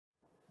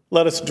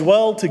Let us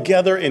dwell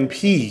together in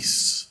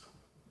peace.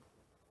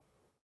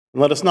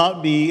 And let us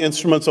not be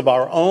instruments of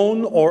our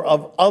own or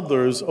of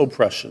others'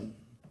 oppression.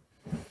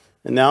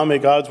 And now may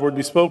God's word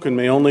be spoken.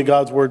 May only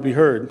God's word be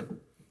heard.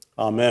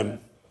 Amen.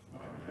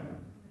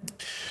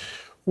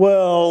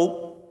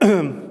 Well,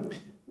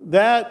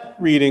 that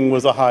reading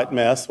was a hot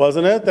mess,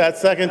 wasn't it?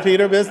 That 2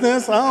 Peter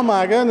business? Oh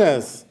my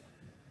goodness.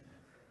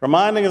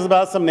 Reminding us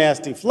about some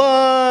nasty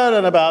flood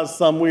and about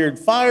some weird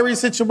fiery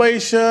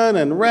situation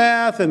and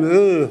wrath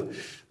and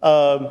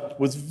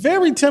was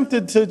very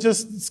tempted to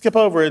just skip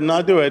over it and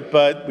not do it,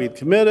 but we'd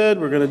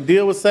committed. We're going to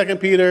deal with 2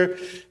 Peter,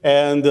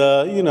 and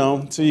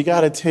so you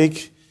got to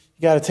take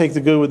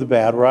the good with the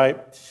bad, right?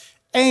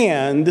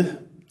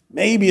 And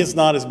maybe it's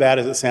not as bad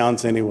as it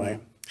sounds anyway.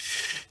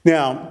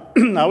 Now,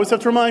 I always have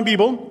to remind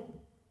people,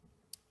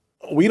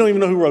 we don't even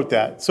know who wrote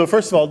that. So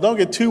first of all, don't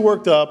get too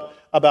worked up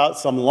about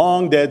some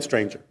long dead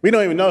stranger. We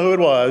don't even know who it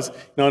was,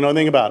 know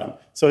nothing about him.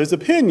 So his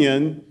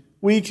opinion,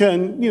 we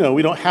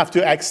don't have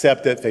to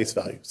accept at face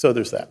value. So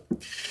there's that.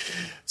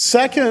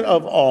 Second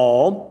of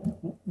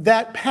all,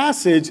 that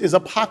passage is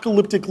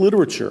apocalyptic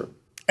literature.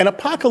 And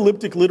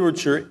apocalyptic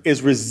literature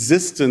is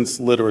resistance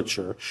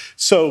literature.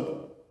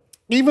 So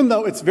even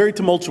though it's very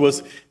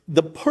tumultuous,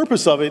 the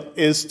purpose of it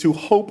is to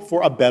hope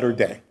for a better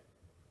day.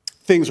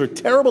 Things are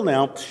terrible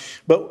now,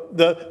 but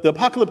the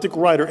apocalyptic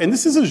writer, and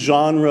this is a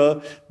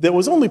genre that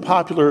was only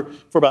popular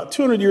for about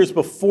 200 years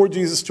before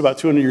Jesus to about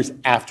 200 years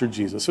after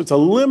Jesus. So it's a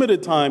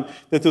limited time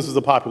that this was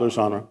a popular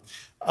genre.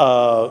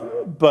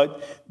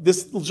 But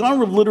this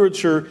genre of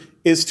literature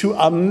is to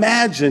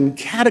imagine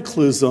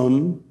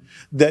cataclysm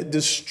that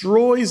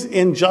destroys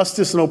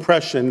injustice and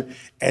oppression,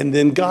 and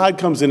then God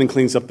comes in and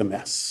cleans up the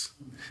mess.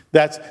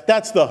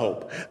 That's the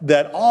hope,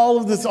 that all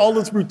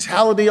this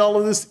brutality, all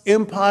of this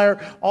empire,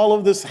 all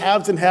of this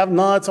haves and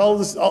have-nots, all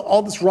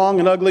this wrong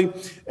and ugly,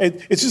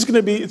 it's just going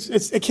to be,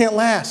 it can't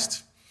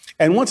last.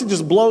 And once it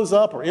just blows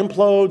up or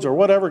implodes or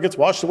whatever, gets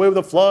washed away with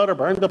a flood or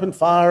burned up in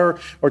fire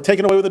or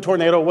taken away with a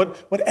tornado,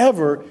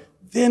 whatever,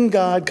 then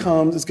God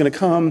is going to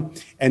come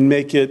and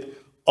make it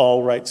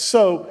all right.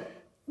 So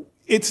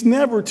it's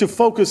never to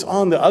focus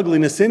on the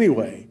ugliness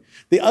anyway.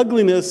 The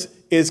ugliness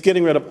is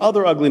getting rid of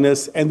other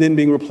ugliness and then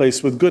being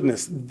replaced with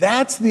goodness.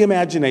 That's the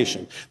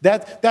imagination.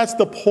 That's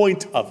the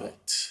point of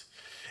it.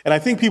 And I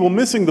think people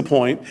missing the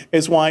point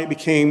is why it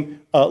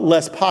became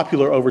less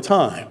popular over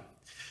time.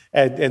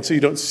 And so you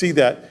don't see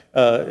that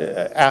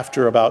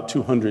after about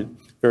 200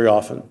 very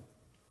often.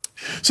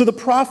 So the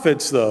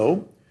prophets,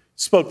 though,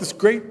 spoke this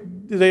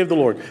great day of the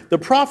Lord. The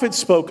prophets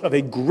spoke of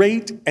a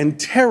great and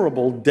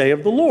terrible day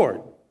of the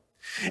Lord.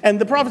 And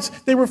the prophets,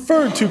 they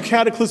referred to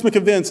cataclysmic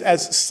events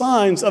as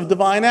signs of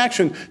divine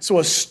action. So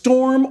a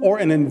storm or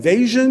an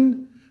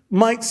invasion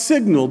might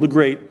signal the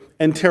great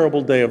and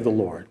terrible day of the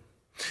Lord.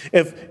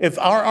 If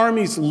our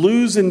armies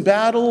lose in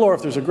battle, or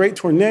if there's a great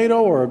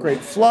tornado or a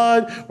great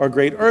flood or a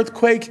great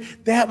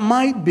earthquake, that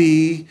might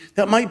be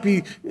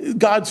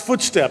God's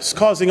footsteps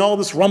causing all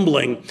this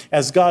rumbling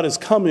as God is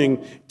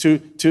coming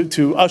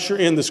to usher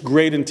in this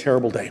great and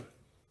terrible day.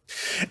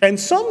 And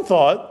some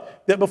thought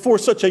that before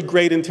such a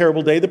great and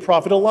terrible day, the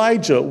prophet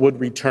Elijah would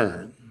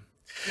return.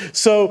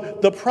 So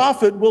the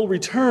prophet will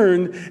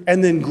return,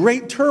 and then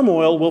great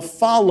turmoil will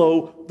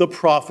follow the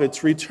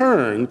prophet's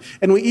return.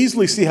 And we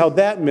easily see how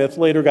that myth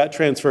later got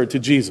transferred to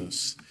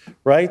Jesus,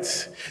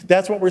 right?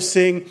 That's what we're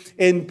seeing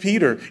in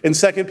Peter, in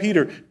 2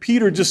 Peter.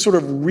 Peter just sort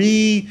of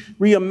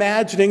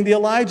reimagining the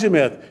Elijah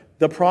myth.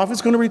 The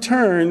prophet's going to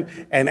return,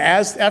 and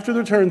after the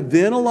return,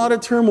 then a lot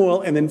of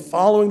turmoil, and then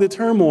following the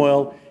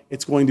turmoil,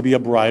 it's going to be a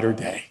brighter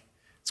day.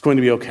 It's going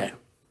to be okay.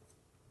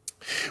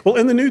 Well,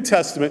 in the New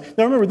Testament,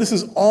 now remember, this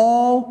is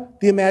all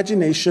the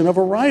imagination of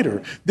a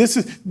writer. This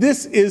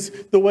is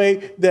the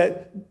way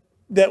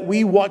that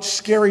we watch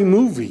scary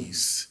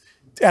movies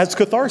as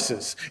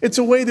catharsis. It's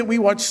a way that we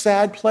watch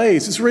sad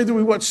plays. It's a way that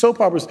we watch soap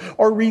operas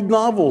or read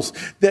novels,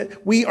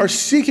 that we are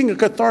seeking a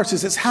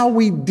catharsis. It's how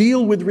we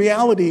deal with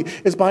reality,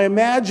 is by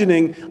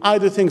imagining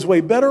either things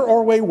way better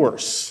or way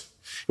worse.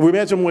 If we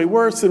imagine way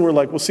worse, then we're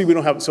like, well, see, we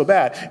don't have it so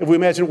bad. If we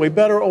imagine way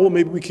better, oh, well,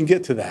 maybe we can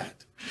get to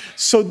that.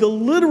 So the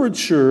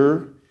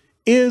literature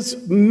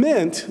is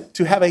meant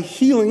to have a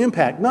healing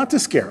impact, not to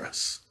scare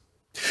us.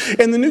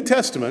 In the New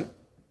Testament,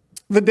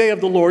 the day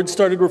of the Lord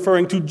started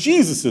referring to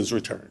Jesus'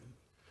 return.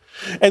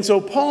 And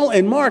so Paul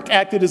and Mark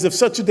acted as if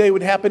such a day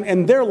would happen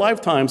in their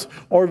lifetimes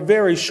or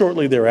very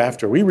shortly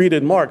thereafter. We read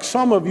in Mark,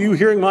 some of you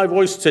hearing my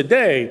voice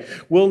today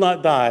will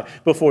not die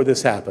before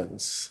this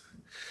happens.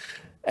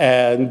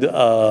 And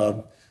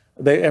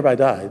everybody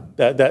died.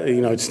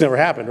 It's never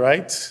happened,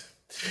 right?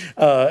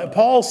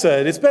 Paul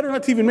said, it's better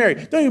not to even marry.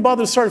 Don't even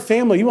bother to start a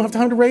family. You won't have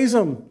time to raise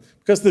them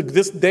because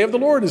this day of the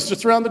Lord is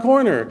just around the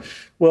corner.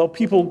 Well,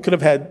 people could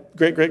have had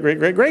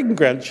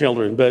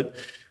great-grandchildren, but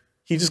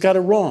he just got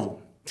it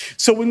wrong.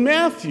 So when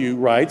Matthew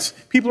writes,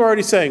 people are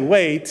already saying,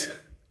 wait,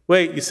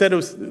 they said it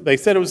was going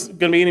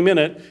to be any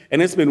minute,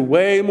 and it's been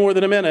way more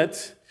than a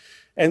minute.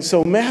 And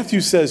so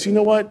Matthew says, you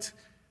know what?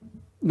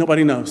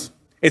 Nobody knows.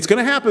 It's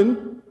going to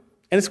happen.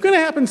 And it's going to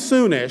happen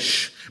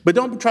soonish, but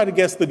don't try to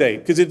guess the date,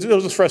 because it'll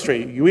just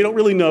frustrate you. We don't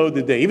really know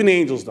the date. Even the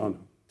angels don't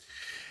know.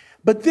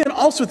 But then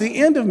also at the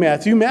end of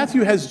Matthew,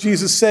 Matthew has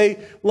Jesus say,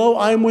 "Lo,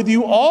 I am with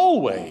you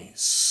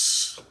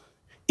always,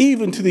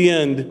 even to the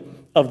end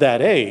of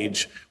that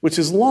age," which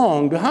is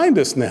long behind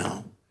us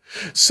now.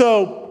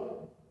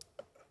 So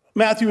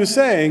Matthew is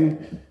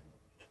saying,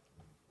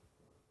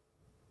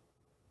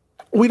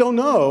 we don't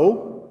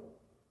know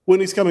when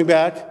he's coming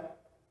back.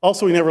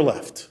 Also, he never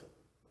left.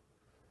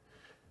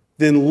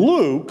 Then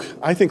Luke,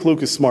 I think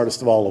Luke is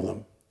smartest of all of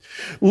them.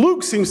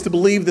 Luke seems to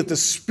believe that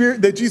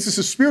that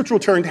Jesus' spiritual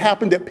return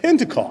happened at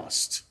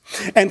Pentecost.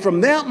 And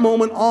from that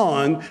moment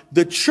on,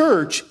 the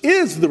church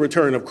is the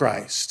return of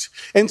Christ.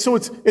 And so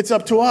it's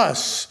up to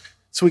us.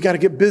 So we got to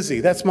get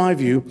busy. That's my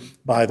view,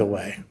 by the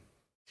way.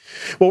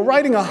 Well,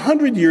 writing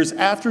 100 years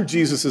after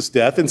Jesus'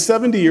 death, and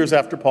 70 years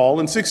after Paul,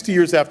 and 60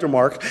 years after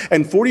Mark,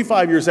 and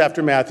 45 years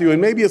after Matthew,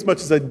 and maybe as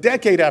much as a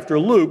decade after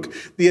Luke,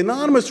 the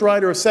anonymous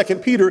writer of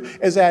 2 Peter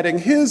is adding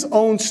his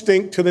own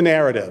stink to the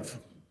narrative.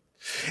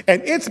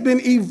 And it's been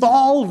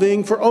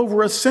evolving for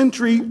over a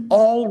century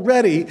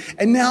already,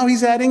 and now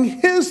he's adding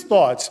his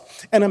thoughts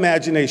and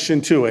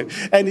imagination to it.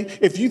 And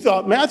if you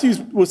thought Matthew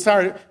was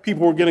tired,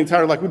 people were getting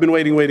tired, like we've been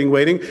waiting,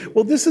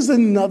 well, this is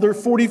another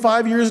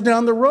 45 years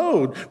down the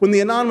road when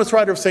the anonymous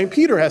writer of St.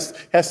 Peter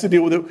has to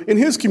deal with it in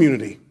his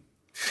community.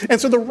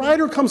 And so the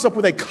writer comes up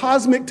with a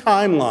cosmic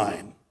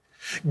timeline.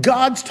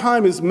 God's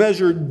time is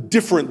measured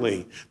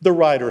differently, the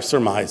writer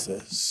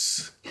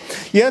surmises.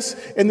 Yes,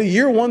 in the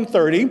year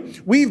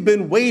 130, we've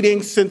been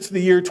waiting since the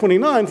year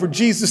 29 for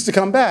Jesus to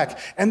come back.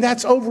 And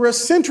that's over a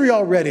century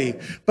already.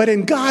 But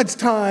in God's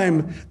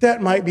time,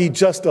 that might be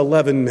just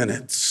 11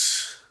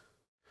 minutes.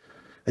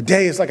 A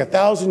day is like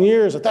 1,000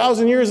 years.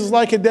 1,000 years is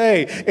like a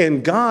day.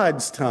 In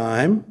God's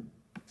time,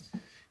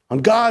 on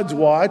God's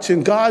watch,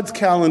 in God's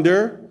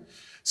calendar.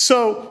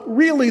 So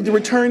really, the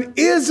return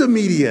is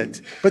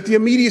immediate. But the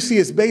immediacy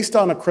is based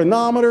on a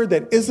chronometer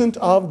that isn't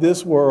of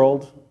this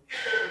world.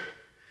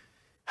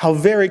 How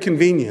very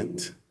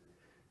convenient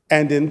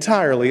and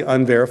entirely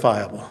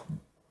unverifiable.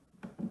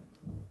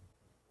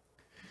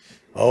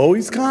 Oh,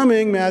 he's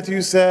coming,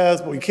 Matthew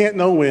says, but we can't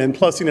know when.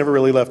 Plus, he never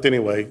really left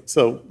anyway,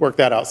 so work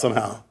that out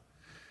somehow.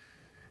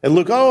 And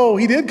look, oh,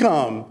 he did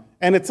come,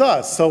 and it's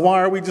us, so why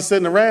are we just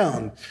sitting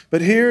around? But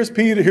here's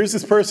Peter, here's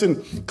this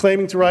person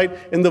claiming to write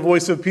in the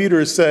voice of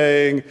Peter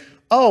saying,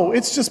 oh,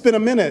 it's just been a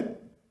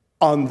minute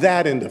on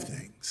that end of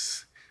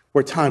things,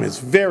 where time is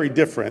very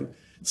different.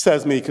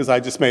 Says me because I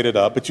just made it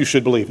up, but you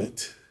should believe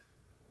it.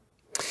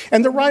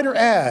 And the writer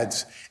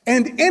adds,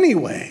 and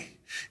anyway,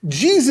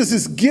 Jesus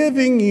is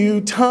giving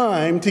you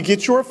time to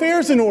get your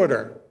affairs in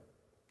order.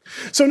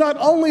 So not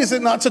only is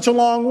it not such a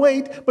long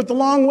wait, but the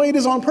long wait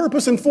is on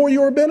purpose and for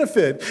your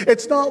benefit.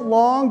 It's not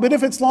long, but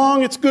if it's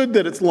long, it's good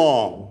that it's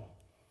long.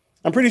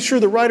 I'm pretty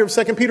sure the writer of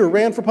 2 Peter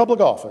ran for public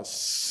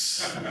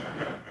office.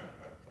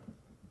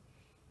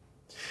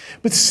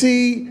 But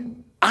see,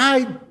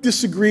 I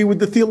disagree with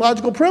the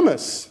theological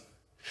premise.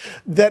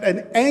 That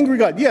an angry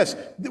God, yes,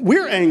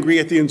 we're angry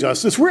at the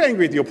injustice, we're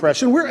angry at the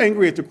oppression, we're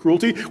angry at the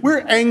cruelty,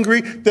 we're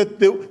angry that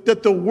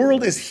the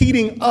world is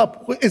heating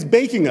up, is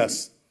baking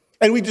us,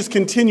 and we just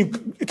continue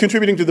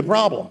contributing to the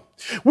problem.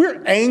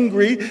 We're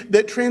angry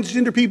that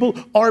transgender people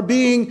are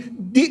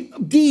being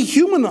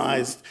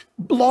dehumanized,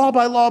 law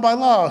by law by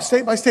law,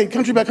 state by state,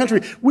 country by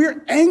country.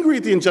 We're angry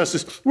at the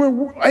injustice.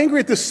 We're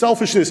angry at the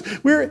selfishness.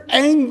 We're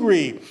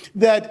angry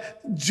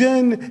that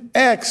Gen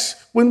X,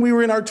 when we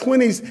were in our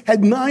 20s,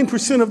 had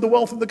 9% of the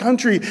wealth of the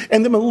country,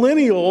 and the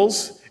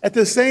millennials at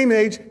the same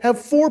age have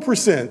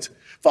 4%.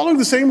 Following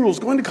the same rules,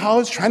 going to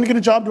college, trying to get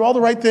a job, do all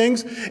the right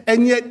things,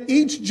 and yet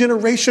each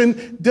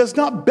generation does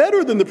not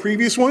better than the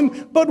previous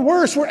one, but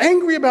worse. We're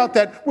angry about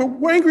that.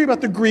 We're angry about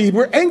the greed.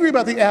 We're angry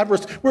about the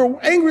avarice. We're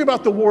angry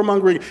about the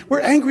warmongering. We're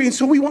angry, and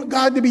so we want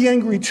God to be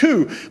angry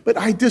too. But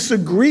I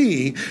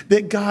disagree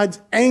that God's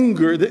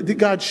anger, that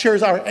God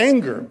shares our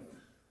anger.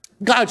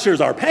 God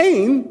shares our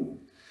pain.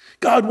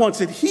 God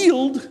wants it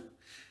healed.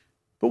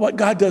 But what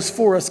God does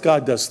for us,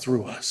 God does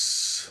through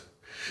us.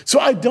 So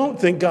I don't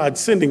think God's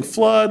sending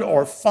flood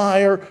or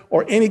fire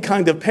or any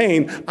kind of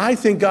pain. I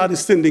think God is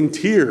sending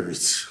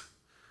tears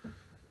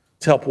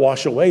to help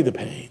wash away the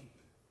pain.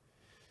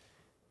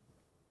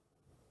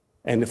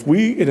 And if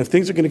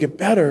things are going to get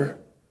better,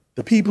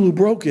 the people who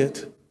broke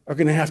it are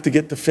going to have to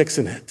get to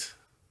fixing it.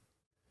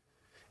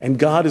 And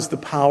God is the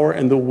power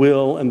and the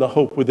will and the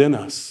hope within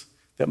us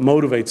that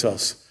motivates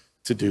us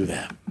to do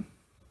that.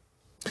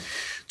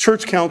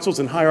 Church councils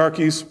and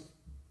hierarchies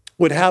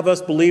would have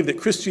us believe that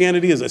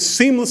Christianity is a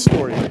seamless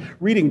story,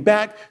 reading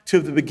back to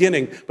the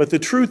beginning. But the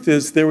truth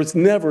is, there was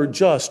never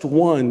just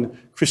one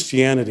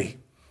Christianity.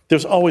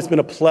 There's always been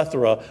a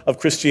plethora of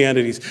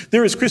Christianities.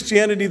 There is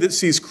Christianity that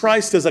sees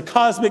Christ as a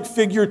cosmic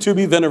figure to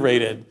be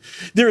venerated.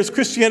 There is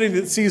Christianity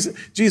that sees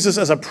Jesus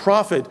as a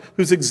prophet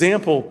whose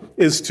example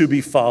is to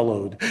be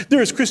followed.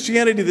 There is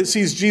Christianity that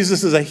sees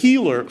Jesus as a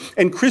healer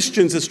and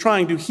Christians as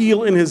trying to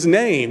heal in his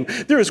name.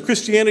 There is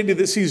Christianity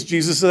that sees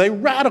Jesus as a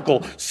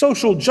radical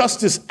social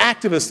justice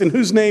activist in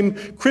whose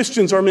name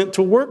Christians are meant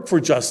to work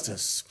for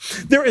justice.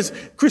 There is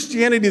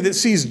Christianity that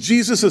sees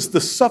Jesus as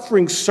the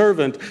suffering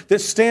servant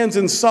that stands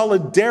in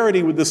solidarity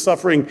with the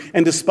suffering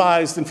and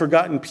despised and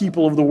forgotten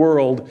people of the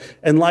world.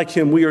 And like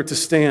him, we are to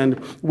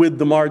stand with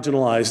the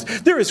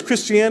marginalized. There is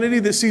Christianity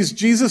that sees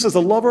Jesus as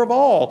a lover of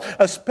all,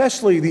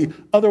 especially the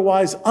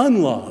otherwise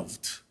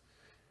unloved,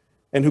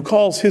 and who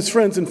calls his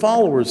friends and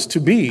followers to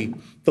be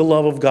the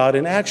love of God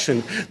in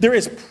action. There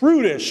is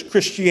prudish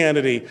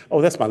Christianity. Oh,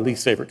 that's my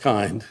least favorite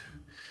kind.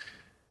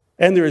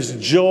 And there is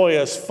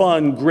joyous,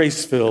 fun,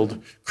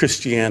 grace-filled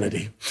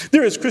Christianity.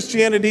 There is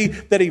Christianity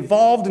that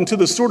evolved into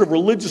the sort of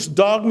religious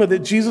dogma that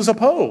Jesus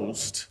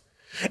opposed.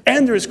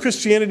 And there is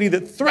Christianity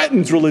that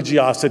threatens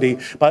religiosity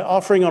by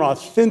offering an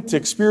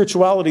authentic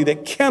spirituality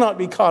that cannot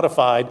be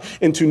codified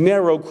into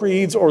narrow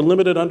creeds or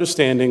limited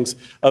understandings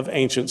of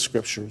ancient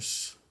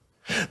scriptures.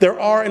 There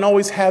are and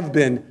always have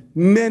been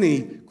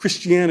many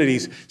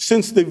Christianities.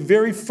 Since the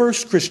very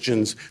first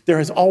Christians, there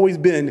has always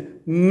been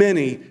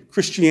many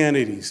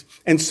Christianities.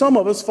 And some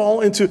of us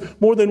fall into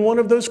more than one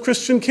of those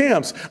Christian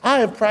camps. I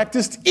have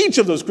practiced each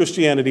of those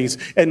Christianities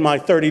in my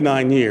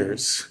 39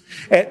 years.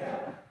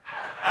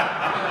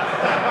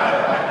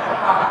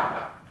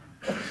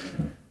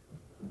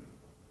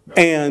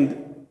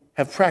 And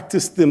have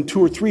practiced them 2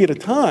 or 3 at a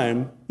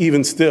time,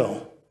 even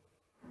still.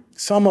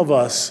 Some of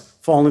us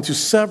fall into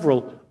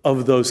several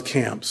of those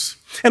camps.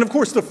 And of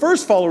course, the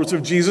first followers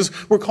of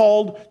Jesus were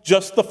called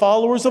just the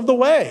followers of the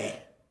way.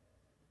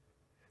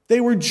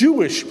 They were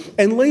Jewish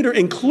and later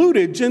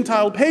included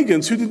Gentile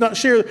pagans who did not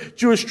share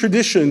Jewish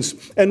traditions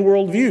and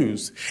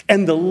worldviews.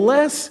 And the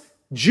less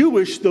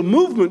Jewish the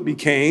movement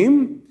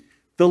became,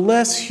 the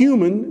less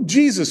human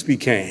Jesus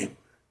became.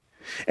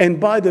 And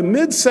by the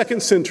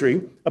mid-2nd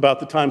century, about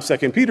the time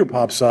 2 Peter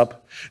pops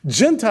up,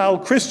 Gentile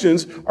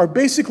Christians are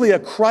basically a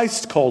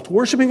Christ cult,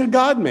 worshiping a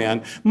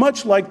God-man,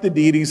 much like the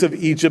deities of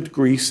Egypt,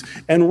 Greece,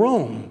 and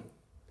Rome.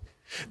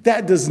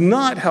 That does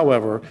not,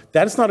 however,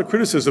 that is not a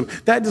criticism,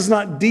 that does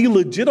not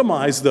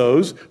delegitimize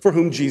those for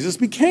whom Jesus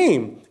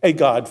became a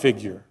God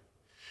figure.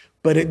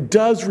 But it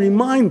does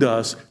remind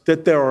us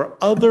that there are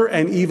other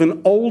and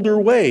even older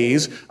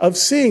ways of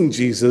seeing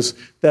Jesus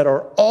that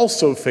are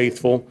also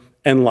faithful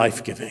and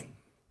life-giving.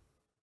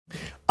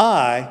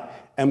 I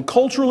am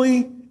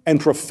culturally and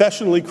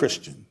professionally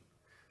Christian,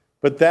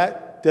 but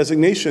that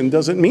designation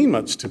doesn't mean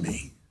much to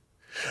me.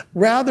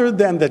 Rather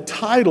than the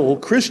title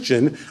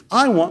Christian,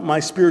 I want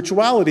my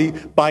spirituality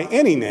by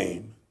any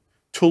name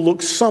to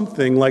look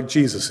something like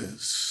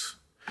Jesus's.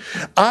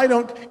 I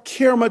don't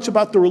care much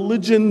about the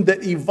religion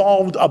that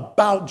evolved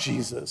about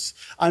Jesus.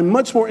 I'm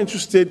much more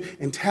interested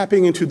in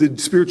tapping into the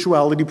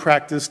spirituality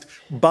practiced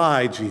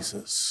by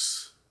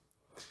Jesus.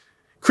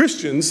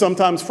 Christians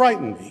sometimes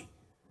frighten me.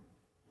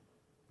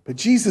 But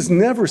Jesus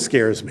never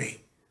scares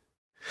me.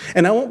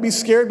 And I won't be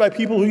scared by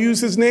people who use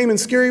his name in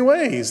scary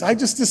ways. I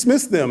just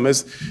dismiss them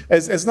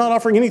as not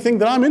offering anything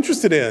that I'm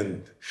interested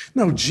in.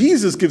 No,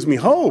 Jesus gives me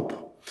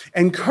hope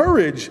and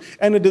courage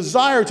and a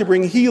desire to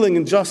bring healing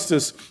and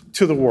justice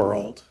to the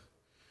world.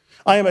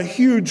 I am a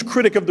huge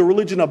critic of the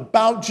religion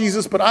about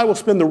Jesus, but I will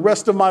spend the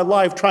rest of my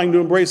life trying to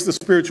embrace the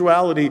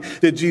spirituality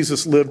that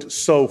Jesus lived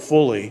so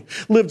fully.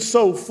 Lived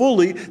so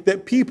fully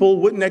that people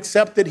wouldn't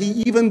accept that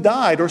he even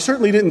died, or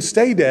certainly didn't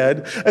stay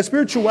dead. A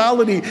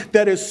spirituality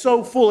that is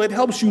so full, it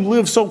helps you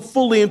live so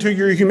fully into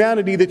your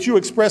humanity that you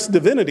express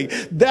divinity.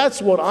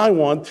 That's what I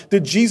want, the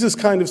Jesus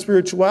kind of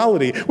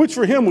spirituality, which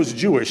for him was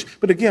Jewish.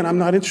 But again, I'm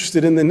not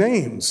interested in the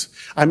names.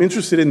 I'm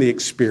interested in the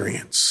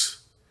experience.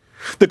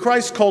 The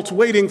Christ cult's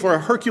waiting for a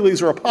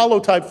Hercules or Apollo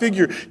type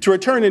figure to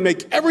return and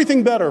make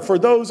everything better for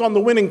those on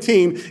the winning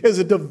team is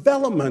a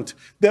development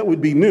that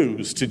would be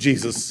news to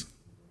Jesus.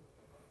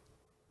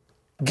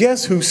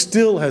 Guess who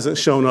still hasn't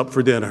shown up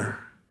for dinner?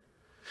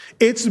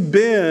 It's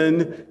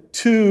been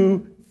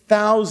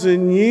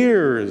 2,000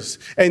 years.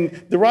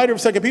 And the writer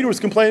of 2 Peter was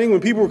complaining when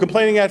people were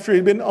complaining after it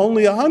had been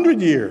only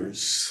 100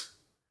 years.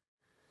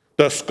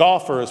 The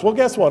scoffers. Well,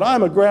 guess what?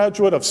 I'm a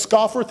graduate of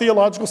Scoffer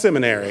Theological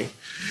Seminary.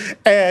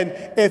 And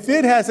if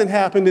it hasn't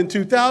happened in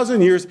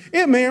 2,000 years,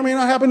 it may or may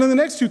not happen in the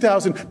next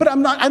 2,000. But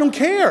I don't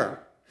care.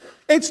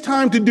 It's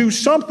time to do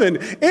something.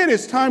 It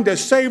is time to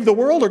save the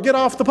world or get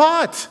off the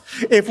pot.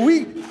 If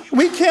we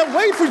can't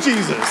wait for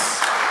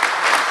Jesus.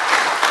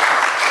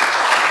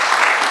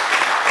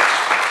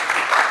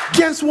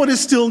 Guess what is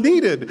still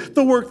needed?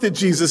 The work that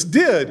Jesus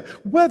did,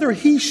 whether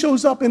he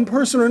shows up in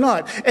person or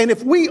not. And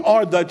if we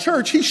are the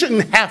church, he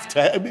shouldn't have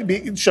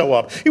to show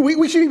up.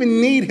 We shouldn't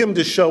even need him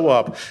to show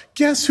up.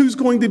 Guess who's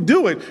going to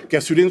do it?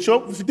 Guess who didn't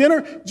show up for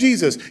dinner?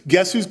 Jesus.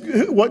 Guess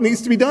what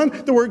needs to be done?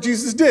 The work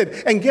Jesus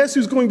did. And guess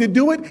who's going to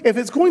do it? If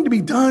it's going to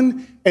be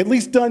done, at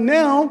least done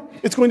now,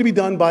 it's going to be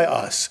done by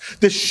us.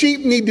 The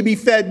sheep need to be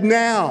fed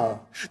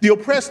now. The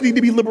oppressed need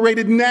to be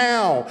liberated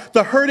now.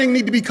 The hurting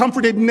need to be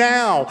comforted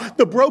now.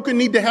 The broken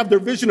need to have their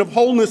vision of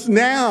wholeness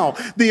now.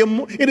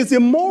 It is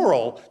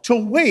immoral to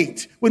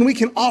wait when we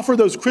can offer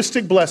those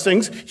Christic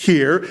blessings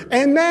here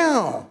and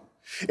now.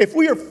 If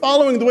we are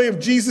following the way of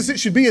Jesus, it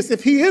should be as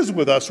if he is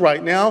with us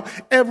right now,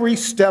 every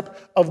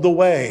step of the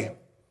way.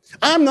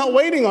 I'm not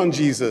waiting on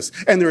Jesus,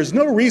 and there is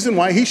no reason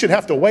why he should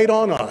have to wait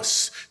on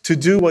us to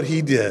do what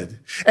he did.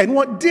 And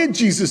what did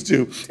Jesus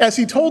do? As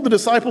he told the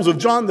disciples of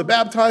John the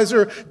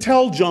Baptizer,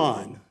 tell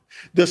John,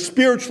 the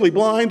spiritually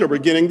blind are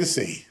beginning to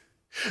see.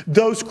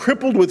 Those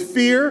crippled with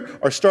fear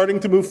are starting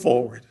to move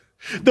forward.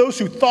 Those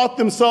who thought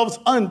themselves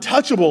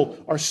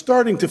untouchable are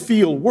starting to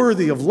feel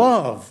worthy of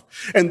love.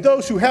 And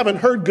those who haven't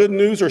heard good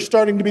news are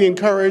starting to be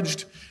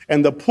encouraged.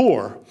 And the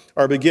poor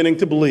are beginning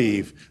to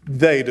believe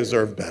they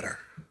deserve better.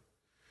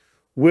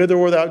 With or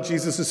without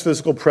Jesus'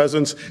 physical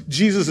presence,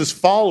 Jesus'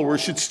 followers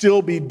should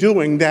still be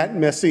doing that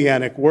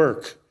messianic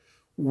work.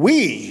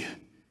 We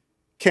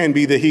can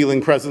be the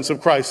healing presence of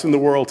Christ in the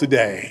world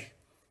today,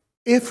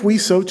 if we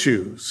so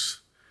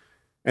choose.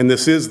 And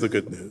this is the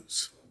good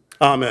news.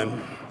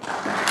 Amen.